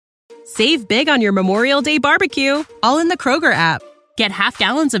Save big on your Memorial Day barbecue, all in the Kroger app. Get half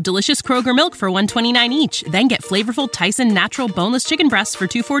gallons of delicious Kroger milk for $1.29 each. Then get flavorful Tyson natural boneless chicken breasts for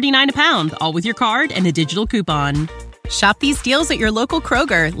 $2.49 a pound, all with your card and a digital coupon. Shop these deals at your local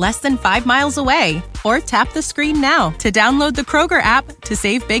Kroger, less than 5 miles away. Or tap the screen now to download the Kroger app to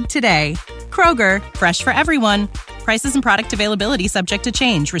save big today. Kroger, fresh for everyone. Prices and product availability subject to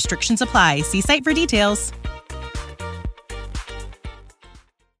change. Restrictions apply. See site for details.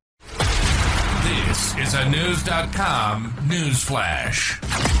 This is a News.com news flash.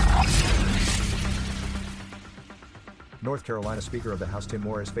 North Carolina Speaker of the House Tim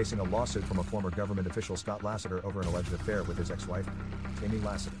Moore is facing a lawsuit from a former government official, Scott Lassiter, over an alleged affair with his ex-wife, Jamie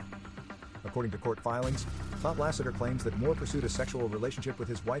Lassiter. According to court filings, Scott Lassiter claims that Moore pursued a sexual relationship with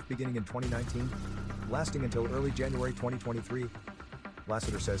his wife beginning in 2019, lasting until early January 2023.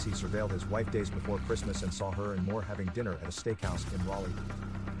 Lassiter says he surveilled his wife days before Christmas and saw her and Moore having dinner at a steakhouse in Raleigh.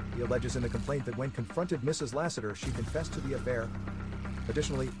 He alleges in the complaint that when confronted Mrs. Lassiter, she confessed to the affair.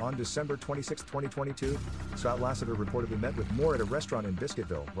 Additionally, on December 26, 2022, Scott Lassiter reportedly met with Moore at a restaurant in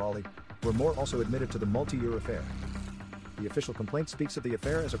Biscuitville, Raleigh, where Moore also admitted to the multi-year affair. The official complaint speaks of the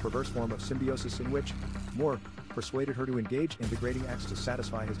affair as a perverse form of symbiosis in which Moore persuaded her to engage in degrading acts to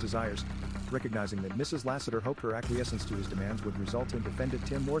satisfy his desires, recognizing that Mrs. Lassiter hoped her acquiescence to his demands would result in defendant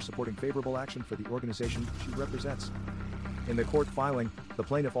Tim Moore supporting favorable action for the organization she represents. In the court filing, the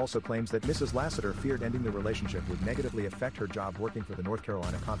plaintiff also claims that Mrs. Lassiter feared ending the relationship would negatively affect her job working for the North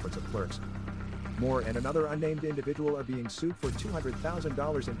Carolina Conference of Clerks. Moore and another unnamed individual are being sued for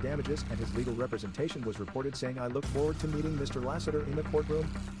 $200,000 in damages, and his legal representation was reported saying, "I look forward to meeting Mr. Lassiter in the courtroom.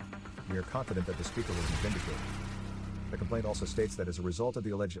 We are confident that the speaker will be vindicated." The complaint also states that as a result of the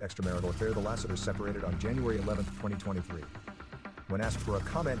alleged extramarital affair, the Lassiters separated on January 11, 2023. When asked for a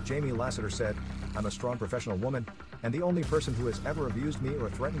comment, Jamie Lassiter said, "I'm a strong professional woman, and the only person who has ever abused me or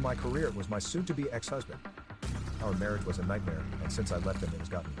threatened my career was my soon-to-be ex-husband. Our marriage was a nightmare, and since I left him, it has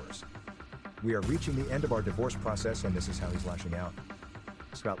gotten worse. We are reaching the end of our divorce process, and this is how he's lashing out."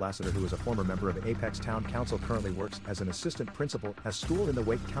 Scott Lassiter, who is a former member of Apex Town Council, currently works as an assistant principal at school in the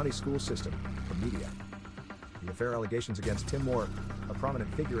Wake County school system for media. The affair allegations against Tim Moore, a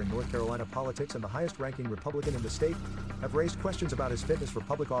prominent figure in North Carolina politics and the highest-ranking Republican in the state, have raised questions about his fitness for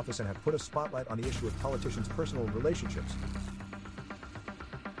public office and have put a spotlight on the issue of politicians' personal relationships.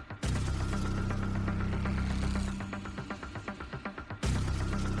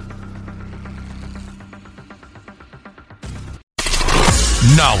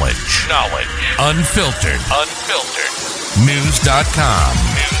 Knowledge. Unfiltered. News.com.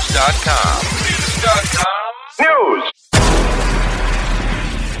 News.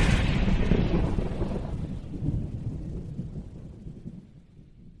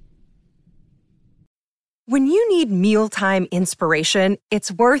 When you need mealtime inspiration, it's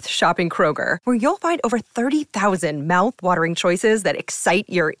worth shopping Kroger, where you'll find over 30,000 mouth-watering choices that excite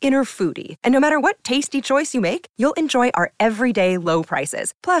your inner foodie. And no matter what tasty choice you make, you'll enjoy our everyday low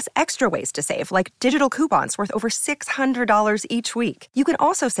prices, plus extra ways to save, like digital coupons worth over $600 each week. You can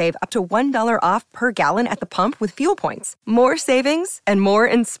also save up to $1 off per gallon at the pump with fuel points. More savings and more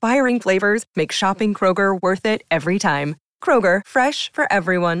inspiring flavors make shopping Kroger worth it every time. Kroger, fresh for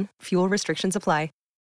everyone. Fuel restrictions apply.